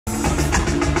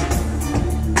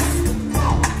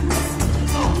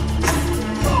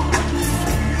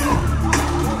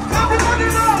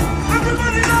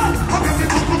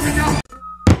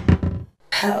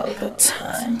Pelpa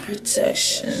time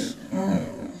protection.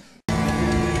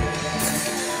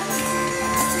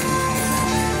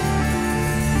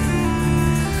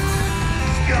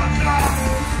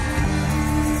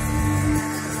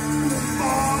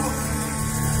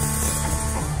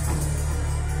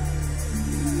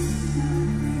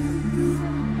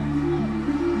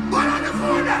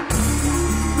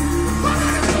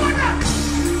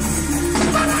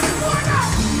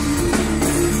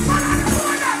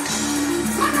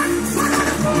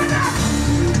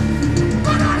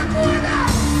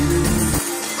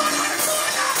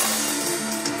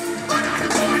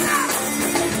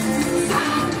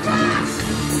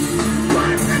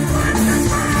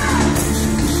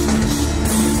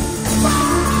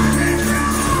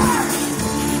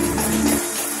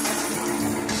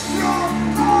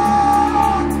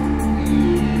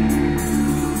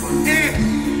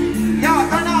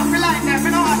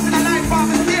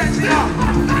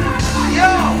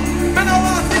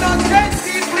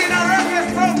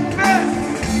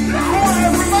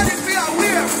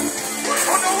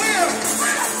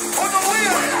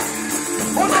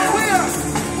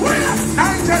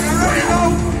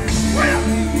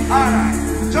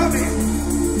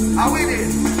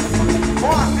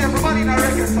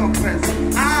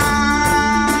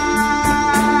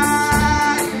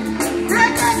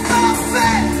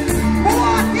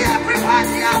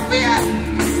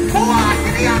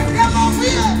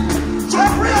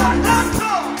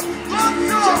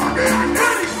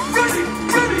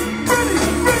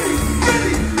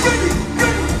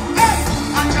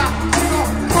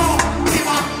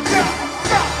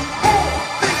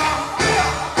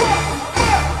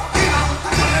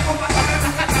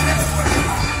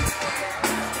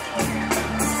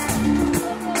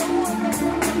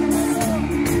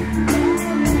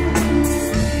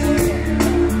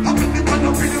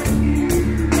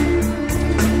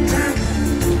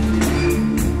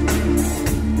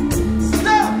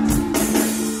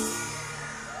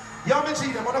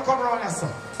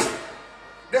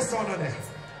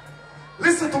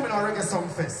 Listen to me now, reggae song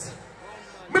first.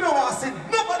 Me no want to see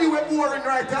nobody we boring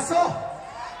right there, so.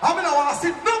 I me no want to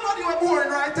see nobody we boring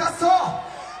right there, so.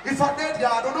 If I dead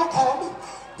yard don't come,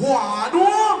 go on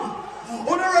home.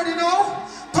 You not ready now?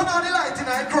 Turn on the light in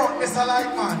the crowd, Mr.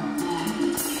 Lightman.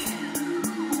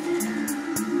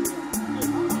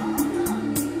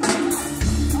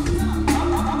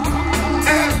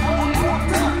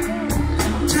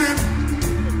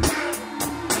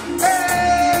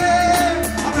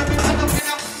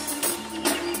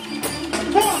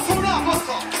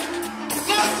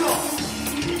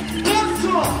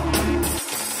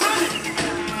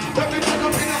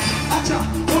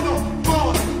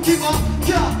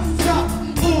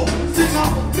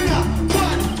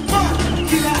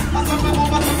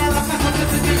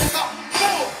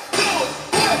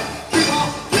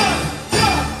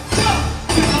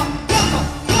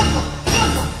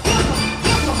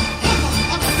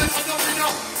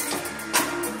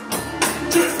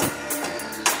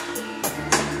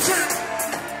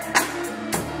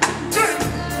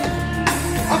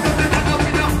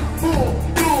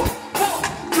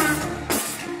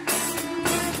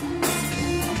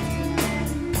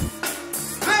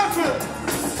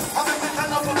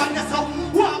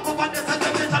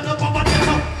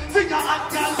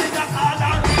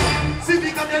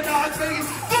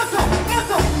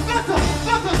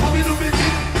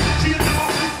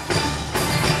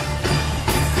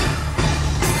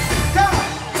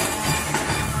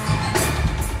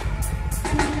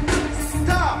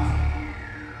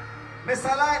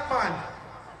 Mr. Lightman,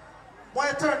 why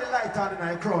you turn the light on in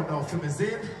the crowd now for me,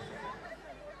 Zin?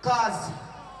 Cause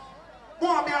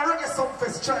want me a reggae song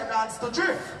fest try dance to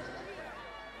drift.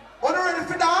 Are you ready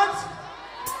for dance?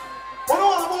 Are you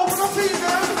want to open the feet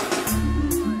now?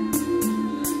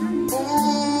 Ooh,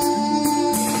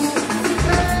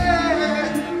 hey.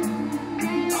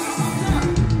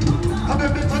 I'm a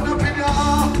bit on the video.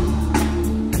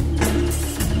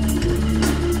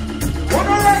 Are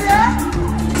you ready?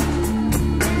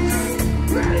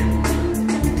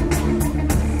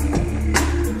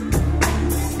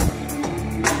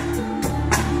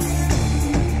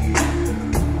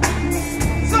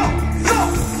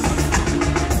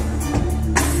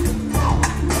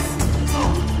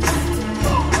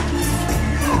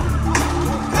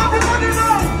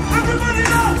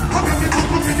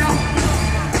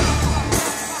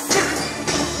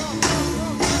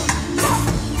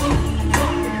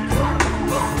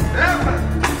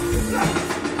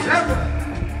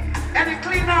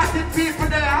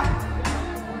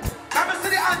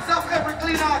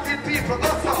 People, go so.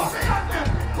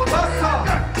 Go so. All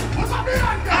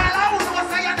I want to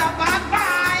say is a bad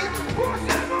vibe.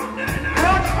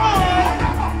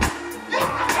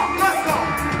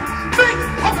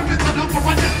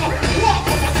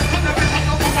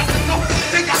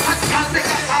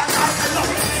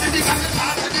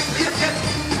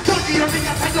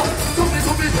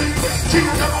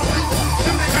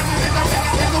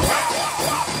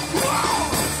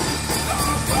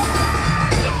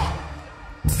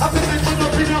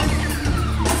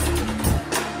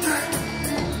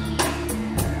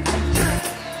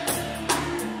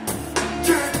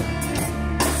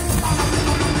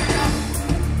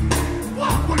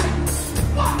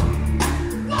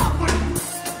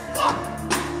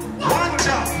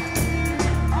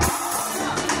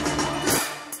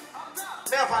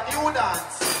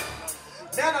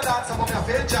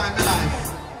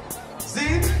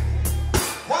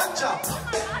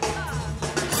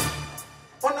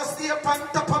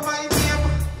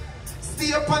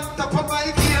 DJ on top of my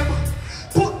game.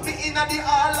 Put me in the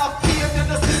hall of fame. You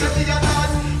know, see me or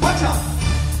not. Watch out.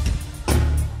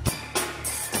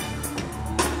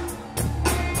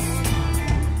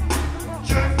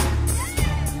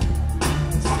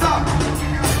 Stop.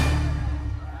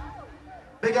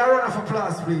 Big round of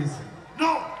applause, please.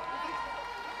 No.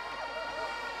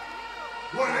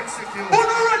 What execute? Oh,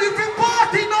 not ready for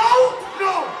party now?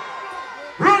 No.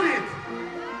 Run it.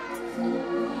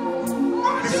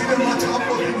 You see them match up,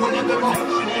 but one of them up. You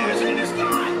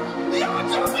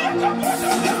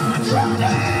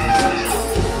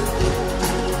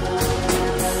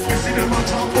see them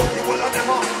match up, but one of them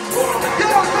up. Yo,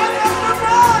 run up the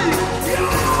right.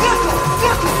 Let's go,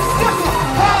 let's go, let's go.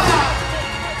 Ah.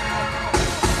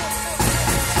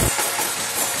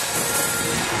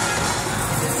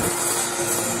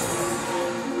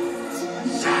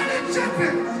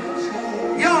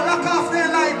 Yo, lock off their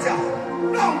light, yeah.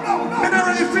 No. I'm not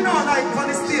ready for no light on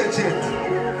the stage yet.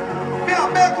 Me a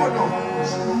beg one now.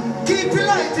 Keep your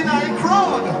light in our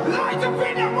crowd. Light up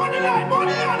in there, money light on.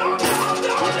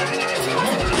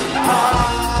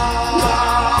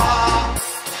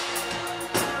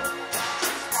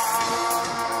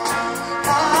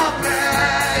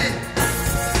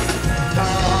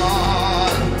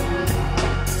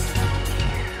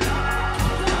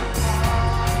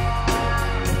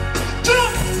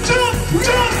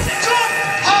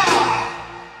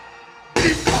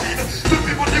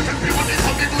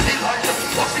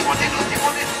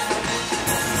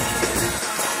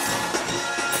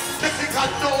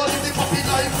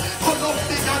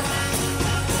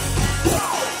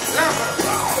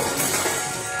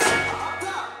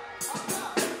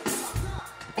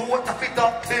 What a fit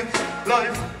up live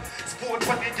life. Sport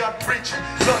when you got rich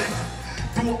life.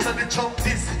 Do up the chunk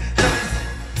this life.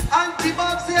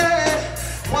 Anti-Vybz, yeah.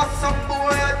 What's up,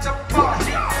 boy? I jump on.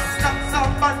 Snap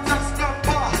some man, just snap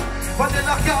on. But then I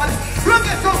can't. Look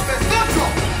at something. Let's go.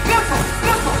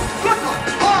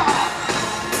 Ah!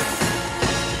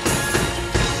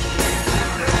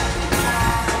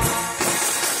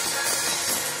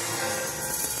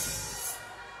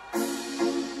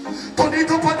 Turn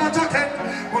it up on the jacket.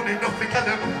 Money nothing can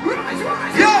them.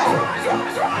 Yo!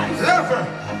 Lever!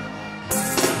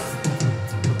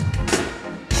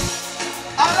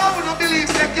 I don't believe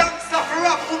the gangster for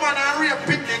rap woman and rape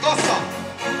picnic. Go so.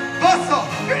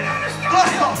 Hey!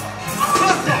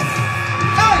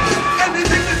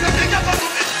 Anything is a thing about it.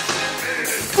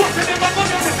 What's the name of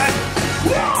everything?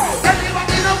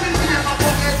 Anybody know me name of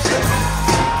it?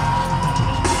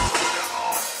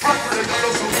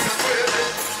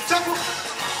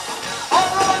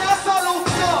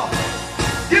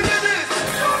 Give me this!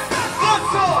 Good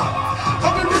song!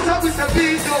 Come in with us with a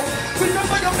video. We can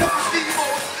find your fucking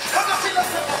steamboat. I'm not feeling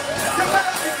the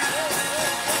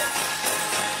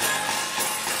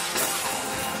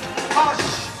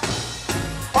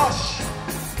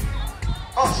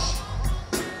Hush.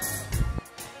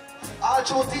 I'll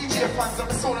show TEEJAY fans of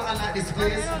the sound and like this,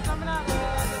 please.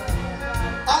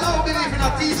 I don't believe in a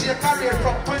TEEJAY career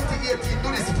from 2018. Do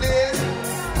this, please.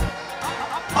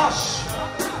 Hush.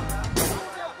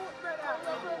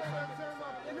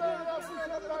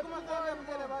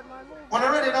 When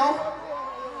you're ready now,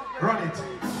 run it.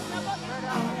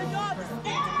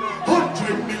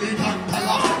 $100 million.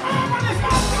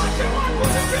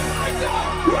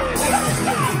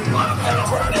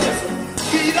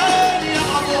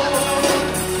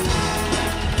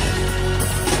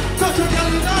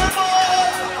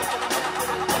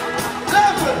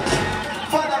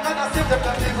 Father, God, I save them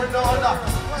that even know that.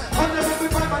 And never be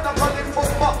my man, I'm calling for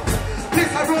back.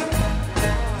 Please, I run.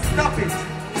 Stop it.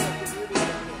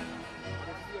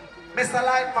 Mr.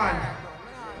 Lightman,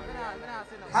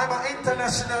 I'm an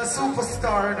international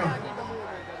superstar, you know.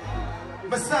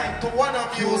 I'm signed to Warner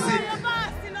Music.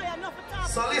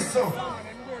 So listen,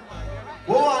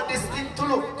 we want this thing to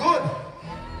look good.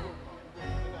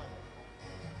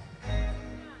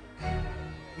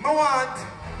 I want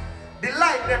the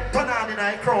light them turn on in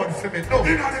our crowd for me. No.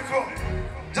 In the crowd.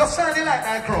 Just shine the light in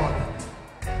our crowd.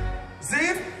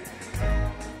 See?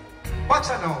 Watch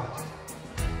it now.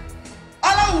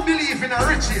 All who believe in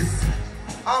riches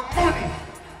and money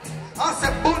and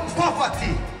say burn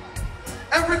poverty.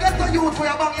 Every ghetto youth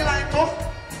where you bang your line to,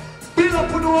 build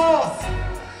up on the house,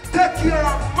 take care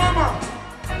of mama.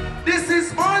 This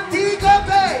is Montego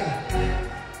Bay.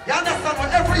 You understand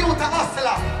what every youth a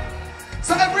hustler.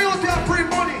 So every youth we are pre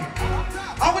money.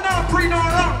 And we not pre no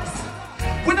ranks.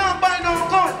 We not buy no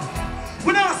gun.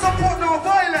 We not support no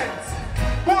violence.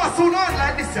 More soon on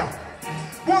like this year.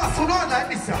 More soon on like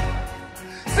this year.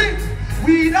 See,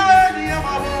 we don't need a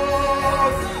 $100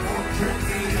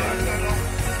 million.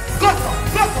 Got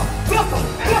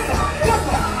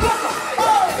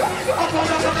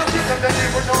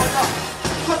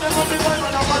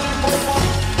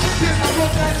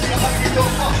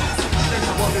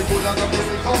the good and the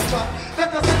music culture.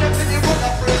 Let us see them in your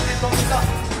mother friendly touch that.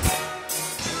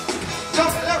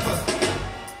 Jump level.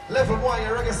 Level 1,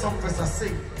 your reggae song first I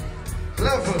sing.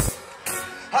 Level.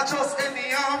 I just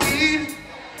any weed.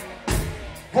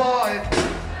 Boy.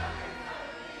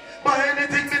 Buy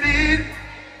anything we need.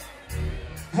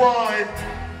 Boy.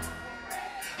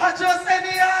 I just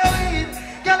any weed.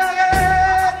 Get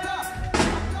again.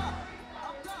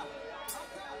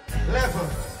 Level.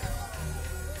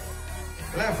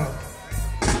 Level.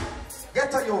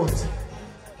 Get a youth.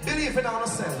 Believe in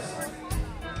ourselves.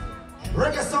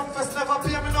 Reggae Song Fest never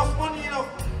pay me enough money, you know.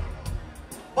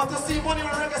 But to see money on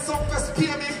Reggae Song Fest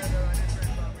pay me,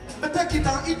 I take it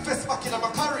and invest back in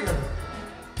my career.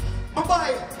 I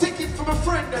buy ticket for my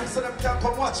friend them so them can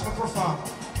come watch me perform.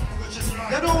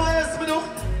 You know what else me do?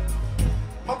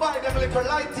 I buy them like a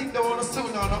lighting they want to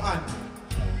soon on the hand.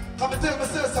 Come and tell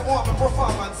myself some more my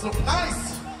performance look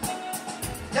nice.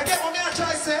 You get what me I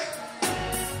try to say?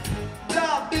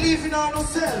 Dog, believe in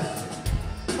yourself.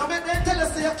 Now make them tell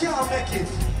us that you can't make it.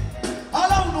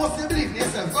 All I know is you believe in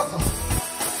yourself. Go so.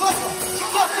 Go so.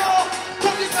 Go so.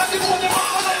 Come this and the one them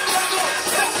all up the door.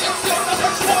 Let's just see how the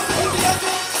next one put the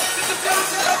door. This is the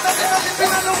answer that they have to be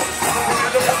alone. I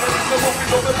don't want to listen to what we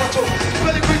don't have to.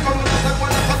 Very quick on the last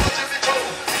one that I'm watching me show.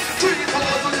 Treat it all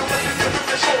out on your way to give them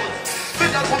the shows.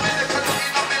 Make that woman they can do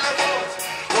in a million votes.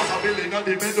 What's a million of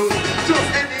the medals?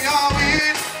 Just any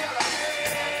win.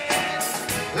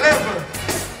 Level.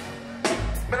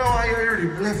 I know I hear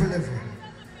you.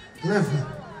 Level.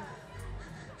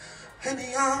 Any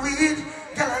weed,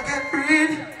 girl I get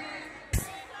breed.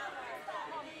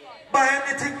 Buy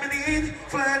anything me need,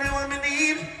 fly anyone me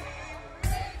need.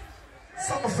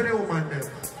 Something for the woman them.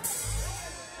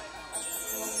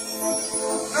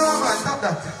 No man, stop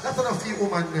that. That's not for the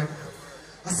woman them.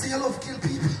 I see you love kill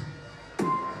people.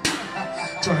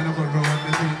 Trying to go round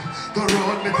me think. Go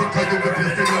round me think I do the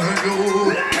best thing I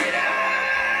do.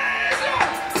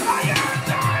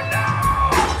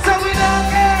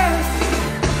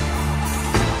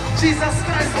 Jesus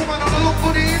Christ, woman, I'm gonna look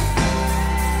good in.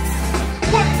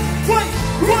 Wait.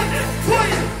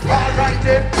 All right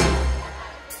then.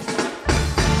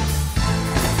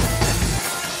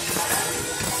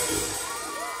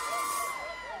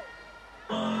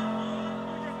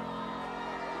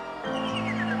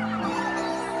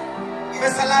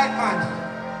 Mr. Lightman,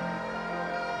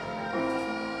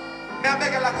 may I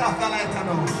beg you lock off the lighter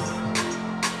now?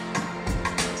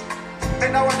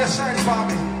 Take that one to shine for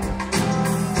me.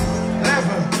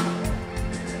 Level.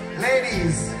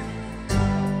 Ladies,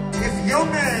 if your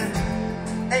man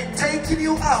ain't taking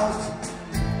you out,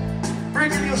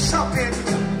 bringing you shopping,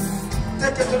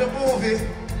 take you to the movie,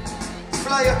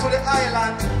 fly you to the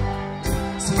island,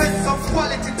 spend some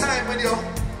quality time with you.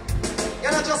 You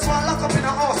don't just want to lock up in a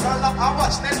house and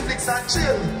watch Netflix and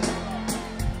chill.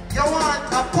 You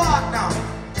want a partner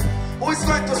who is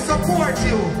going to support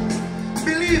you,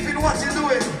 believe in what you're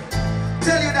doing,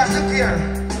 tell you that, look here,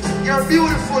 you're a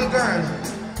beautiful girl.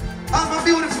 All my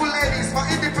beautiful ladies, my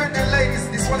independent ladies,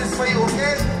 this one is for you,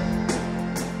 okay?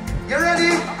 You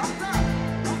ready?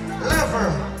 Lever.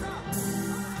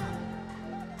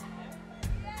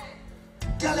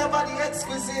 Girl, your body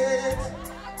exquisite.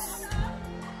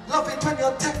 Love it when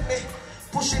you take me.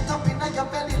 Push it up in your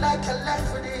belly like you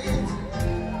left with it.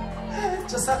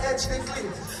 Just a edge the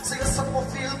clip. So you somehow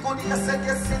feel good, you said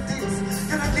yes it is.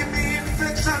 You don't give me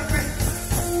infection,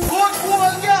 good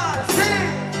whole girl, see?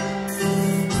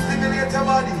 Stimulate your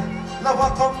body, love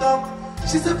her come down.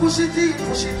 She said push it in,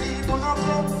 do not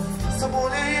come. Some more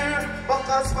here,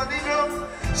 backers for the ground.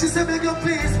 She said beg you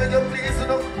please, you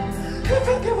know. You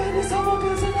think you want this all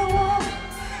girls in the wall.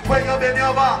 When you bend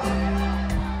your back,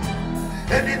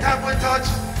 anytime we touch,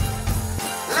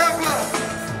 level.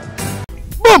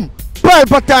 Boom!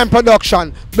 Pelpa Time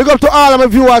Production. Big up to all of my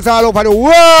viewers all over the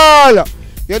world.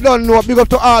 You don't know, big up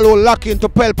to all who lock into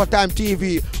Pelpa Time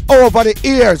TV over the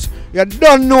years. You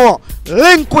don't know.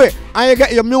 Link with and you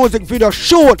get your music video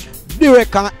shoot,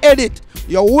 direct and edit.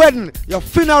 Your wedding, your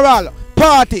funeral,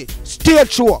 party,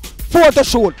 stage show, photo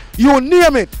shoot, you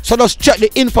name it. So just check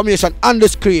the information on the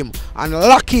screen and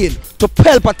lock in to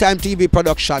Pelpa Time TV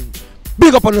Production.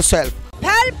 Big up on yourself.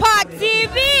 Pelpa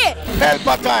TV!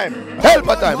 Pelpa Time!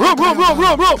 Pelpa Time! Room!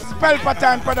 Pelpa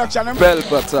Time Production.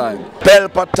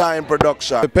 Pelpa Time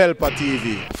Production. Pelpa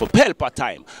TV. For Pelpa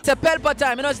Time. It's a Pelpa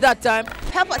Time, you know it's that time.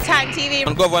 Pelpa Time TV.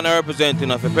 I'm governor representing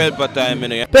of Pelpa Time, you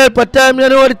know. Pelpa Time, you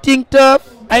know what the thing tough?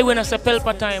 I when I say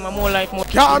Pelpa time, I'm more like more.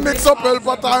 Can't mix up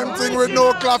Pelpa time thing with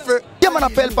no coffee. Yeah, man, a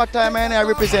Pelpa time, and I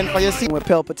represent for you. See, with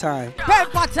Pelpa time.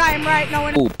 Pelpa time right now.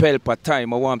 Oh, Pelpa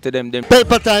time. I want to them.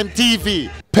 Pelpa Time TV.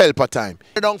 Pelpa time.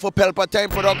 Down for Pelpa Time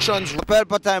Productions.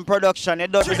 Pelpa time production.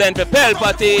 It does Present for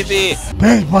Pelpa TV.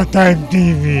 Pelpa time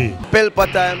TV.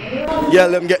 Pelpa time. Yeah,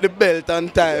 let them get the belt on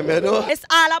time, you know. It's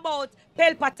all about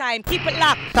Pelpa time. Keep it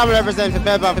locked. Time represent for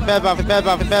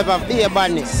Pelpa, be a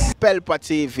badness. Pelpa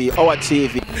TV, our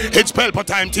TV. It's Pelpa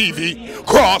time TV.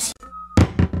 Cross.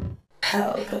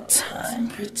 Pelpa time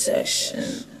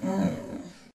protection.